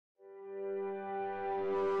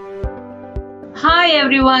Hi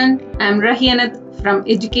everyone, I'm Rahianath from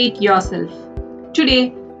Educate Yourself. Today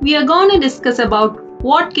we are going to discuss about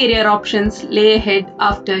what career options lay ahead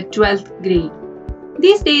after 12th grade.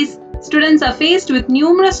 These days, students are faced with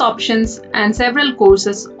numerous options and several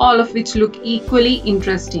courses, all of which look equally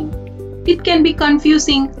interesting. It can be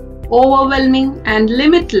confusing, overwhelming, and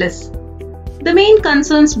limitless. The main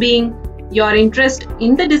concerns being your interest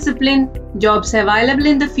in the discipline, jobs available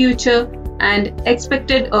in the future, and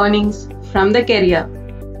expected earnings from the career.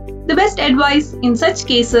 The best advice in such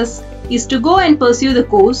cases is to go and pursue the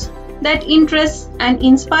course that interests and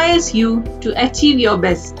inspires you to achieve your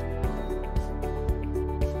best.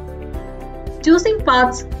 Choosing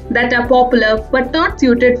paths that are popular but not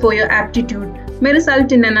suited for your aptitude may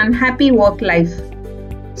result in an unhappy work life.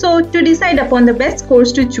 So, to decide upon the best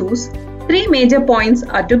course to choose, three major points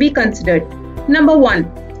are to be considered. Number 1.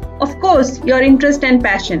 Of course, your interest and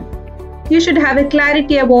passion. You should have a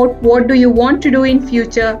clarity about what do you want to do in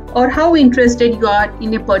future or how interested you are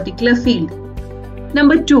in a particular field.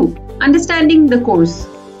 Number 2. Understanding the course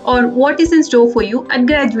or what is in store for you at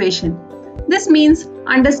graduation. This means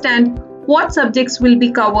understand what subjects will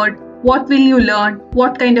be covered, what will you learn,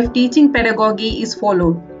 what kind of teaching pedagogy is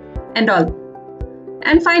followed, and all.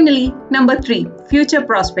 And finally, number 3. Future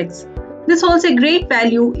prospects. This holds a great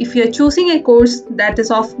value if you are choosing a course that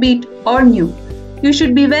is offbeat or new. You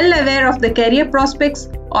should be well aware of the career prospects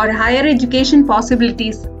or higher education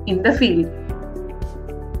possibilities in the field.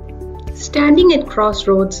 Standing at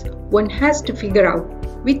crossroads, one has to figure out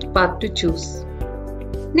which path to choose.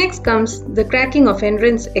 Next comes the cracking of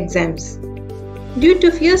entrance exams. Due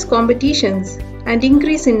to fierce competitions and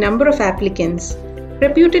increase in number of applicants,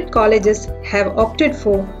 reputed colleges have opted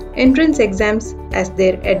for entrance exams as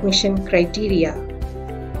their admission criteria.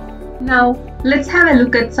 Now, let's have a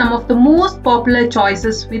look at some of the most popular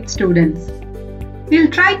choices with students. We'll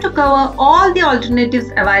try to cover all the alternatives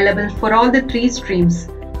available for all the three streams: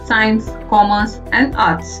 science, commerce, and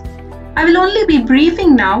arts. I will only be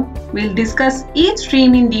briefing now. We'll discuss each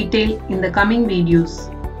stream in detail in the coming videos.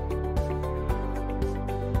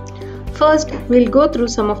 First, we'll go through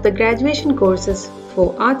some of the graduation courses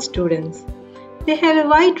for art students. They have a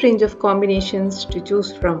wide range of combinations to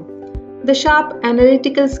choose from. The sharp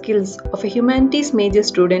analytical skills of a humanities major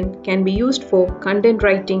student can be used for content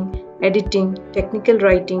writing, editing, technical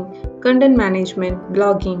writing, content management,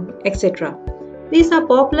 blogging, etc. These are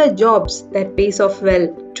popular jobs that pays off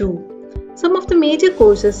well too. Some of the major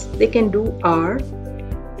courses they can do are: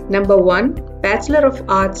 Number 1. Bachelor of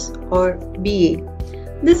Arts or BA.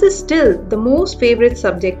 This is still the most favorite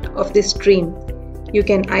subject of this stream. You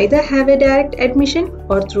can either have a direct admission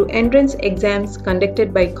or through entrance exams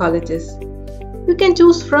conducted by colleges. You can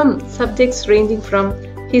choose from subjects ranging from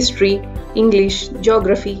history, English,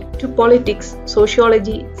 geography to politics,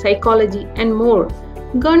 sociology, psychology, and more.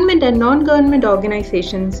 Government and non-government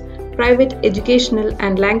organizations, private educational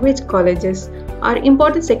and language colleges are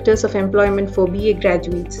important sectors of employment for BA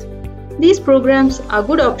graduates. These programs are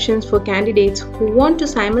good options for candidates who want to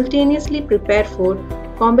simultaneously prepare for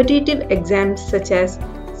competitive exams such as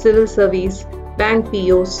civil service, bank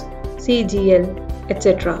POs, CGL,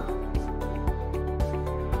 etc.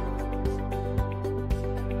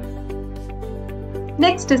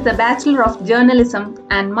 Next is the Bachelor of Journalism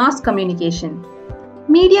and Mass Communication.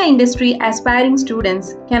 Media industry aspiring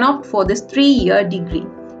students can opt for this 3-year degree.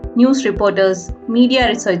 News reporters, media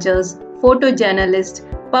researchers, photojournalists,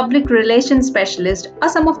 public relations specialists are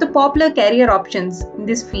some of the popular career options in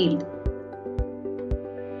this field.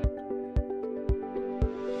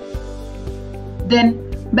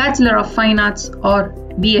 Then, Bachelor of Fine Arts or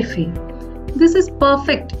BFA. This is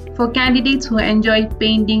perfect for candidates who enjoy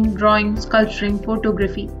painting, drawing, sculpturing,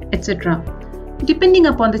 photography, etc. Depending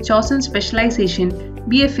upon the chosen specialization,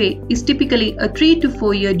 BFA is typically a 3 to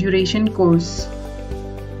 4 year duration course.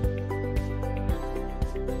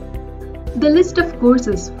 The list of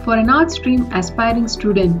courses for an art stream aspiring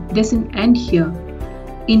student doesn't end here.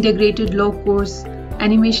 Integrated law course,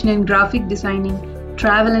 animation and graphic designing,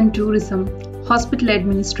 travel and tourism, hospital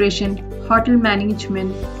administration, hotel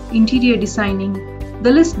management, interior designing, the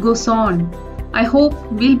list goes on. I hope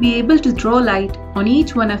we'll be able to throw light on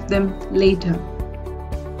each one of them later.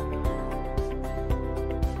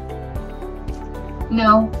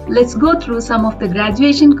 Now, let's go through some of the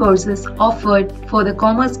graduation courses offered for the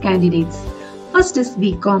commerce candidates. First is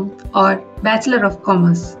BCom or Bachelor of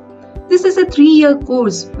Commerce. This is a 3-year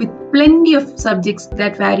course with plenty of subjects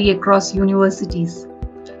that vary across universities.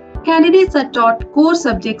 Candidates are taught core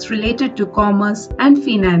subjects related to commerce and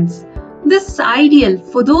finance. This is ideal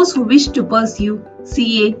for those who wish to pursue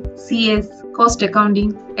CA, CS, cost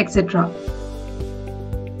accounting, etc.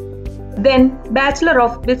 Then Bachelor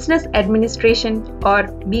of Business Administration or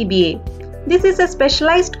BBA. This is a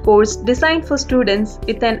specialized course designed for students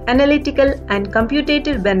with an analytical and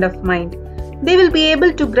computative bent of mind. They will be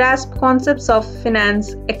able to grasp concepts of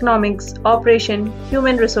finance, economics, operation,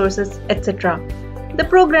 human resources, etc. The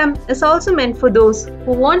program is also meant for those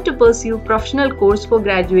who want to pursue professional course for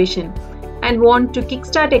graduation and want to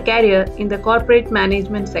kickstart a career in the corporate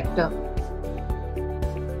management sector.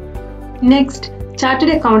 Next, Chartered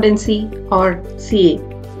Accountancy or CA.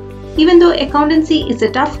 Even though accountancy is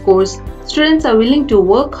a tough course, students are willing to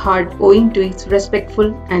work hard owing to its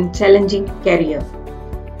respectful and challenging career.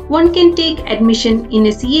 One can take admission in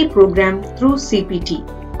a CA program through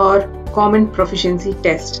CPT or Common Proficiency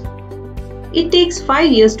Test. It takes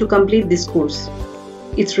 5 years to complete this course.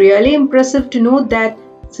 It's really impressive to note that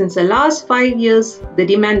since the last 5 years, the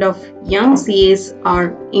demand of young CAs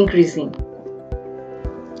are increasing.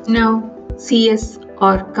 Now, CS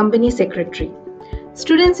or Company Secretary.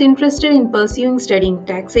 Students interested in pursuing studying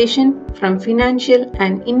taxation from financial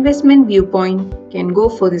and investment viewpoint can go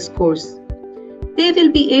for this course. They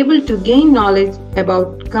will be able to gain knowledge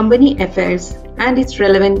about company affairs and its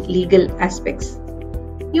relevant legal aspects.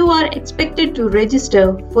 You are expected to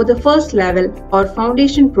register for the first level or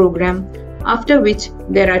foundation program, after which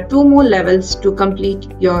there are 2 more levels to complete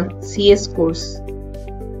your CS course.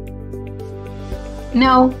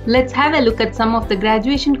 Now, let's have a look at some of the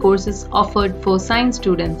graduation courses offered for science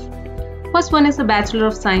students. First one is a Bachelor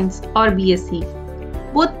of Science or BSc.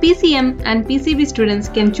 Both PCM and PCB students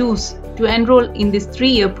can choose to enroll in this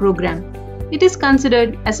 3-year program. It is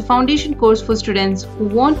considered as a foundation course for students who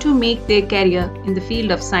want to make their career in the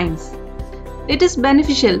field of science. It is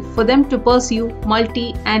beneficial for them to pursue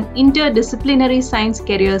multi- and interdisciplinary science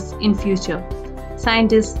careers in future.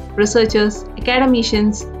 Scientists, researchers,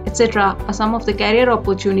 academicians, etc. are some of the career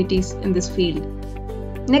opportunities in this field.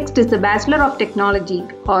 Next is the Bachelor of Technology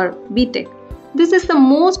or BTech. This is the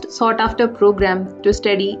most sought after program to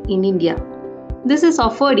study in India. This is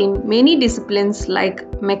offered in many disciplines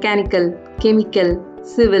like mechanical, chemical,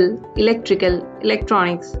 civil, electrical,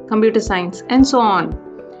 electronics, computer science, and so on.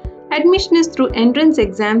 Admission is through entrance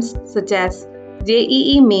exams such as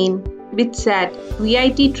JEE Main, BITSAT,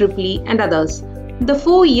 VIT-EEE, and others. The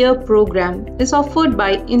 4-year program is offered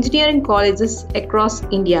by engineering colleges across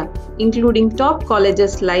India, including top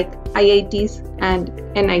colleges like IITs and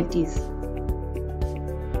NITs.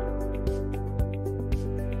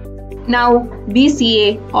 Now,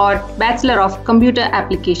 BCA or Bachelor of Computer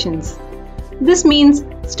Applications. This means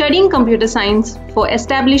studying computer science for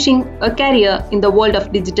establishing a career in the world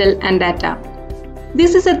of digital and data.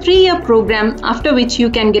 This is a 3-year program after which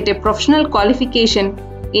you can get a professional qualification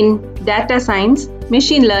in data science,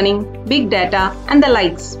 machine learning, big data, and the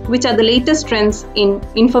likes, which are the latest trends in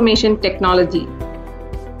information technology.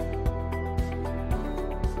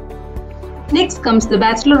 Next comes the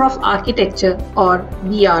Bachelor of Architecture or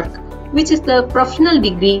BArch, which is the professional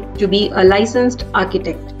degree to be a licensed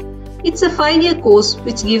architect. It's a 5-year course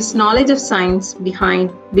which gives knowledge of science behind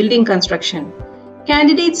building construction.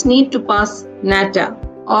 Candidates need to pass NATA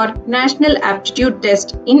or National Aptitude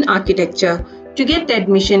Test in Architecture to get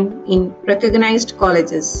admission in recognized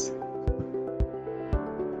colleges.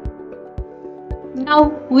 Now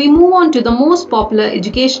we move on to the most popular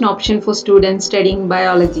education option for students studying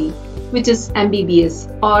biology, which is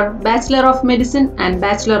MBBS or Bachelor of Medicine and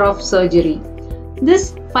Bachelor of Surgery.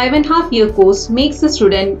 This 5.5-year course makes the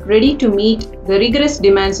student ready to meet the rigorous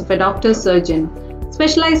demands of a doctor-surgeon.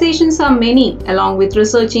 Specializations are many, along with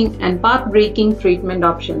researching and path-breaking treatment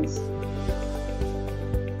options.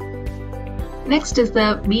 Next is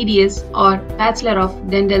the BDS or Bachelor of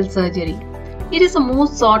Dental Surgery. It is the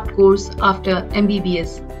most sought course after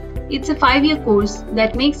MBBS. It's a 5-year course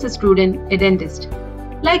that makes the student a dentist.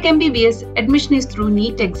 Like MBBS, admission is through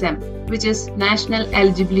NEET exam, which is National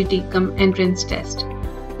Eligibility Cum Entrance Test.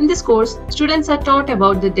 In this course, students are taught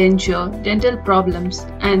about the denture, dental problems,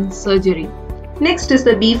 and surgery. Next is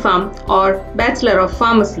the BPharm or Bachelor of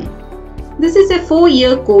Pharmacy. This is a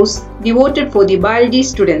 4-year course devoted for the biology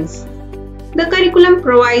students. The curriculum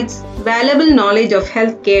provides valuable knowledge of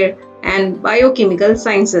healthcare and biochemical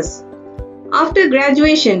sciences. After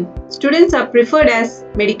graduation, students are preferred as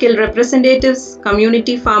medical representatives,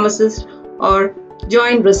 community pharmacists, or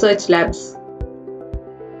joint research labs.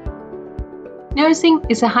 Nursing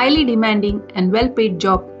is a highly demanding and well-paid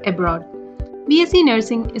job abroad. BSc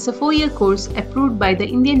Nursing is a 4-year course approved by the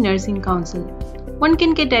Indian Nursing Council. One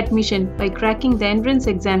can get admission by cracking the entrance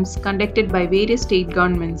exams conducted by various state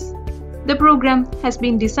governments. The program has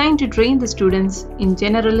been designed to train the students in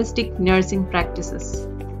generalistic nursing practices.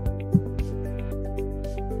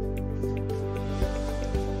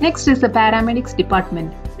 Next is the paramedics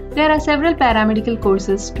department. There are several paramedical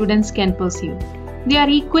courses students can pursue. They are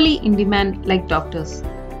equally in demand like doctors.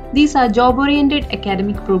 These are job-oriented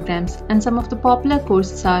academic programs, and some of the popular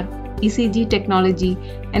courses are ECG technology,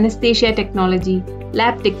 anesthesia technology,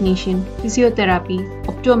 lab technician, physiotherapy,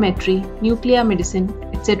 optometry, nuclear medicine,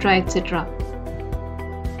 etc. etc.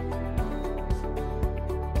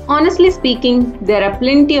 Honestly speaking, there are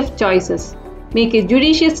plenty of choices. Make a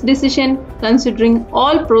judicious decision considering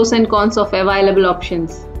all pros and cons of available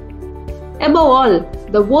options. Above all,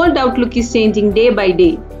 the world outlook is changing day by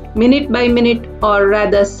day, minute by minute, or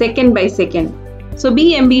rather second by second. So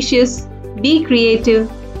be ambitious, be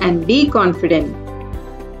creative, and be confident.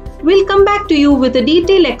 We'll come back to you with a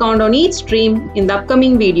detailed account on each stream in the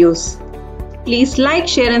upcoming videos. Please like,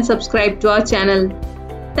 share, and subscribe to our channel.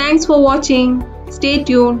 Thanks for watching. Stay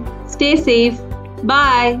tuned, stay safe.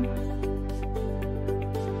 Bye.